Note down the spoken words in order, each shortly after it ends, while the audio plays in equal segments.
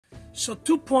So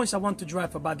 2 points I want to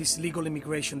drive about this illegal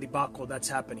immigration debacle that's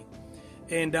happening.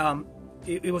 And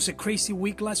it was a crazy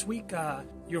week last week.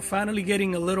 You're finally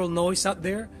getting a little noise out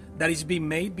there that is being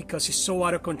made because it's so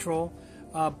out of control.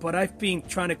 But I've been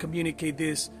trying to communicate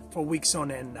this for weeks on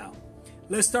end now.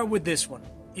 Let's start with this one.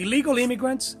 Illegal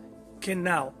immigrants can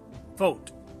now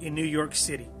vote in New York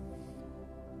City.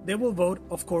 They will vote,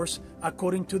 of course,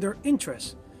 according to their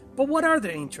interests. But what are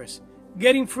their interests?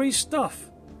 Getting free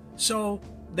stuff. So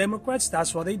Democrats,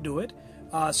 that's why they do it.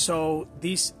 So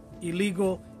these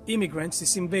illegal immigrants,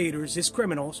 these invaders, these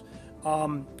criminals,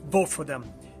 vote for them.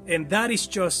 And that is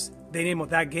just the name of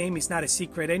that game. It's not a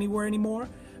secret anywhere anymore.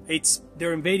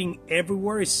 They're invading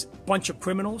everywhere. It's a bunch of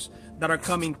criminals that are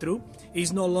coming through.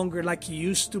 It's no longer like it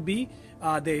used to be.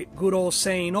 The good old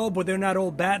saying, oh, but they're not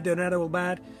all bad. They're not all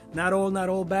bad. Not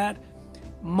all bad.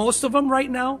 Most of them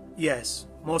right now, yes,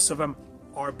 most of them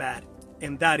are bad.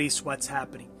 And that is what's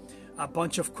happening. A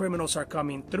bunch of criminals are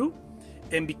coming through.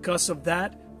 And because of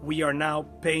that, we are now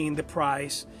paying the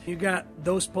price. You got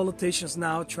those politicians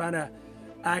now trying to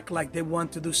act like they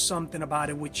want to do something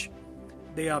about it, which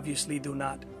they obviously do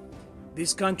not.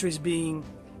 This country is being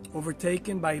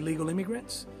overtaken by illegal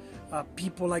immigrants.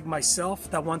 People like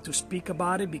myself that want to speak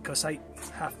about it because I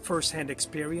have first-hand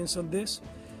experience on this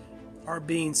are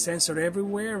being censored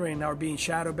everywhere and are being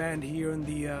shadow banned here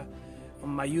on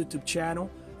my YouTube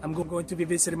channel. I'm going to be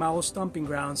visiting my old stomping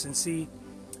grounds and see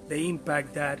the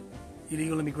impact that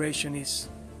illegal immigration is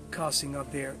causing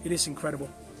up there. It is incredible.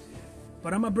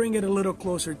 But I'm going to bring it a little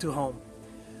closer to home.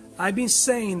 I've been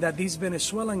saying that these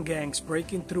Venezuelan gangs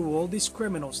breaking through all these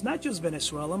criminals, not just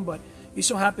Venezuelan, but it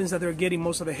so happens that they're getting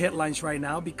most of the headlines right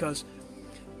now because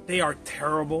they are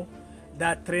terrible.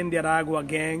 That Tren de Aragua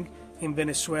gang in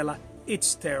Venezuela,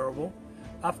 it's terrible.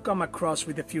 I've come across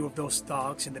with a few of those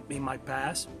thugs in my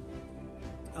past.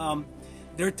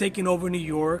 They're taking over New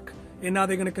York, and now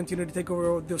they're going to continue to take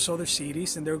over those other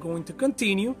cities, and they're going to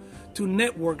continue to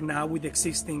network now with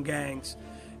existing gangs.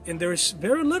 And there's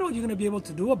very little you're going to be able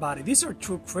to do about it. These are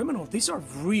true criminals. These are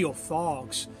real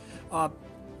thugs.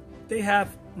 They have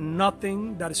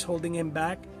nothing that is holding them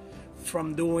back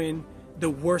from doing the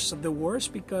worst of the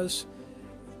worst, because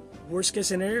worst case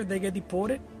scenario, they get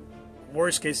deported.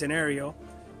 Worst case scenario,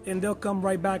 and they'll come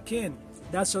right back in.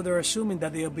 That's what they're assuming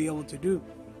that they'll be able to do.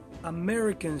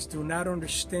 Americans do not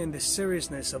understand the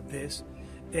seriousness of this,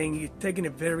 and you're taking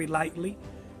it very lightly.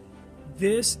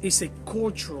 This is a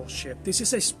cultural shift. This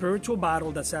is a spiritual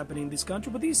battle that's happening in this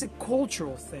country, but this is a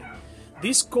cultural thing.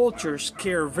 These cultures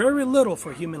care very little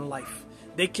for human life.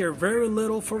 They care very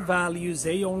little for values.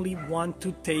 They only want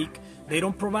to take. They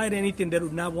don't provide anything they do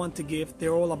not want to give.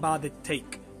 They're all about the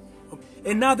take.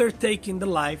 And now they're taking the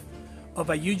life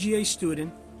of a UGA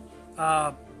student,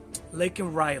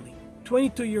 Laken Riley,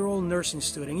 22-year-old nursing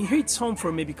student. It hits home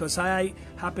for me because I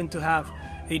happen to have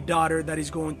a daughter that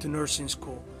is going to nursing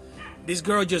school. This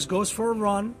girl just goes for a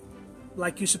run,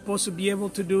 like you're supposed to be able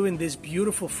to do in this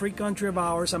beautiful free country of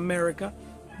ours, America.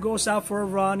 Goes out for a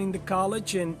run in the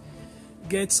college and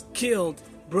gets killed,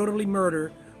 brutally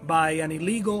murdered by an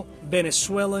illegal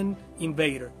Venezuelan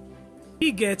invader.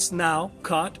 He gets now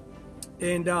caught,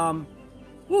 and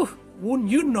wouldn't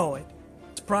you know it?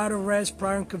 Prior arrest,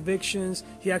 prior convictions.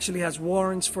 He actually has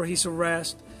warrants for his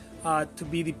arrest to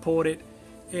be deported,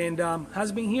 and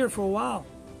has been here for a while,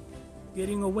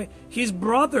 getting away. His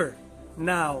brother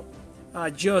now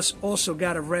just also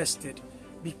got arrested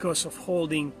because of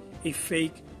holding a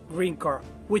fake green card,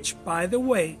 which, by the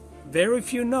way, very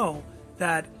few know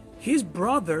that his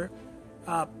brother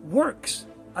works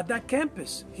at that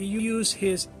campus. He used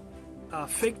his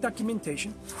fake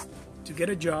documentation to get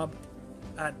a job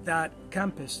at that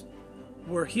campus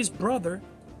where his brother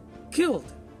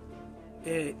killed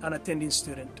an attending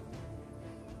student.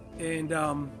 And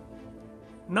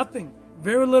nothing,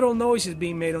 very little noise is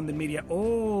being made on the media.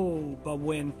 Oh, but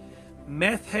when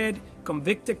meth head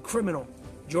convicted criminal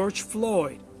George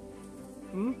Floyd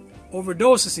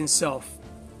overdoses himself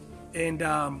and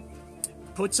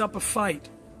puts up a fight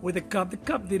with the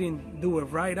cop didn't do it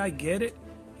right. I get it.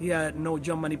 He had no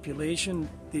jump manipulation,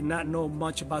 did not know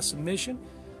much about submission.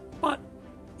 But,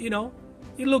 you know,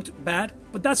 it looked bad.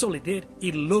 But that's all it did.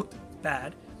 It looked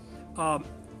bad.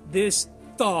 This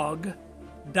thug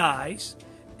dies.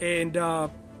 And,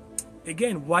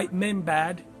 again, white men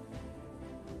bad.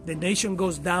 The nation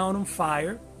goes down on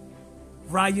fire.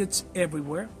 Riots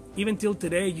everywhere. Even till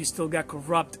today, you still got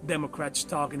corrupt Democrats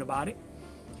talking about it.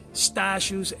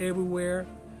 Statues everywhere.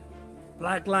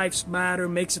 Black Lives Matter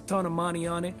makes a ton of money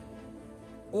on it.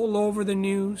 All over the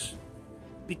news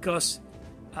because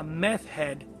a meth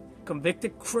head,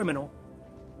 convicted criminal,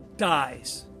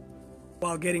 dies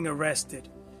while getting arrested.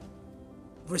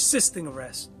 resisting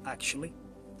arrest, actually.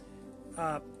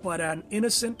 But an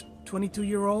innocent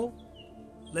 22-year-old,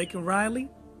 Laken Riley,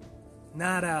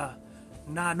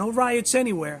 no riots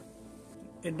anywhere,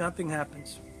 and nothing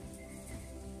happens.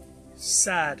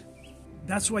 Sad.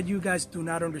 That's what you guys do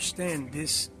not understand.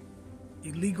 These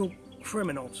illegal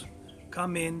criminals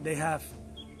come in, they have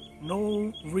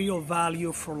no real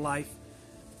value for life.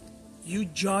 You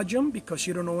judge them because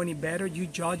you don't know any better. You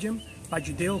judge them by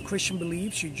Judeo-Christian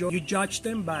beliefs. You judge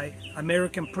them by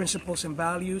American principles and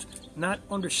values, not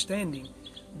understanding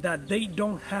that they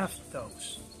don't have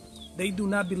those. They do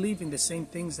not believe in the same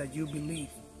things that you believe.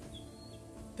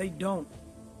 They don't.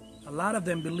 A lot of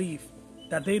them believe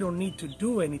that they don't need to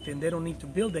do anything. They don't need to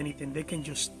build anything. They can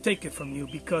just take it from you,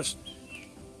 because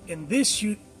in this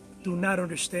you do not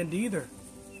understand either.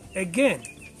 Again,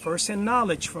 first-hand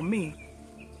knowledge from me,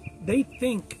 they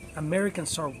think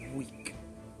Americans are weak.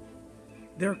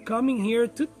 They're coming here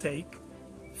to take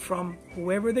from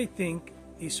whoever they think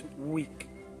is weak.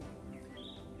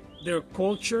 Their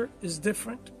culture is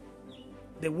different.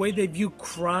 The way they view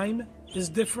crime is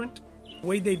different. The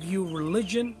way they view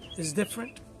religion is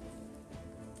different.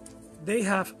 They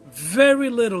have very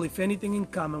little, if anything, in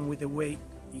common with the way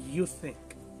you think,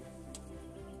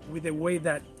 with the way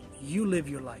that you live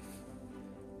your life.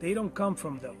 They don't come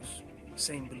from those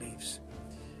same beliefs.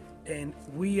 And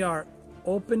we are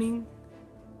opening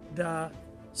the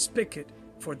spigot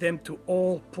for them to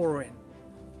all pour in.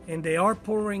 And they are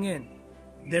pouring in.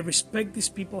 The respect these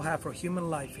people have for human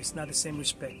life is not the same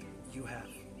respect you have.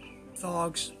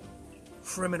 Thugs,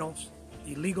 criminals,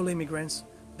 illegal immigrants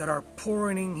that are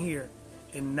pouring in here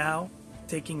and now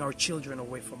taking our children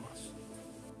away from us.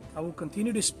 I will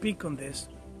continue to speak on this,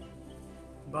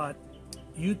 but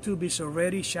YouTube is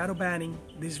already shadow banning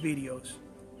these videos.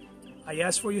 I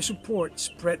ask for your support.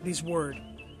 Spread this word.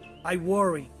 I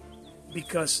worry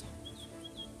because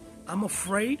I'm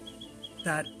afraid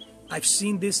that I've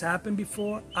seen this happen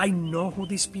before. I know who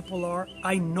these people are.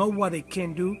 I know what they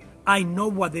can do. I know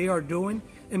what they are doing.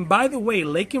 And by the way,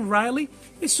 Laken Riley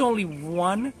is only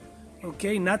one,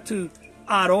 okay? Not to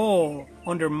at all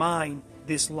undermine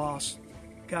this loss,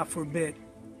 God forbid.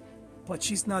 But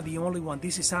she's not the only one.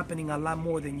 This is happening a lot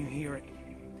more than you hear it.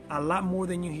 A lot more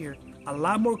than you hear. A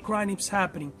lot more crime is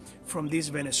happening from these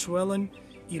Venezuelan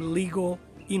illegal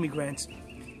immigrants.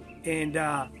 And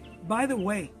by the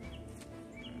way,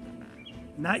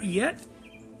 not yet,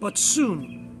 but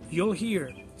soon you'll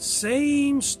hear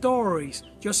same stories,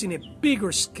 just in a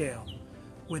bigger scale,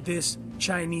 with these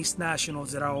Chinese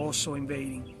nationals that are also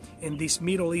invading, and these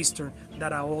Middle Eastern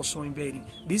that are also invading.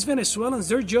 These Venezuelans,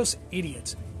 they're just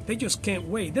idiots. They just can't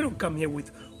wait. They don't come here with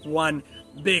one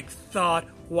big thought,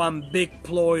 one big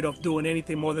ploy of doing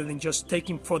anything more than just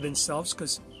taking for themselves,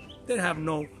 because they have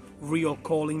no real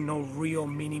calling, no real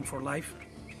meaning for life.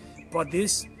 But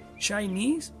these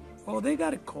Chinese, oh, they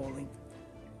got a calling.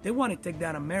 They want to take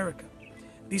down America.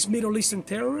 These Middle Eastern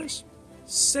terrorists,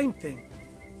 same thing.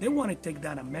 They want to take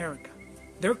down America.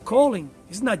 Their calling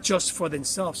is not just for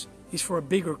themselves, it's for a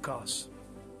bigger cause.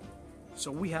 So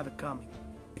we have it coming.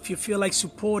 If you feel like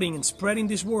supporting and spreading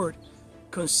this word,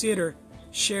 consider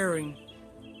sharing,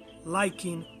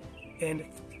 liking, and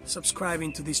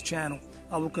subscribing to this channel.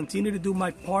 I will continue to do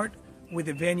my part with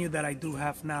the venue that I do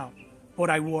have now. But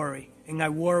I worry, and I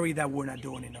worry that we're not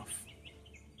doing enough.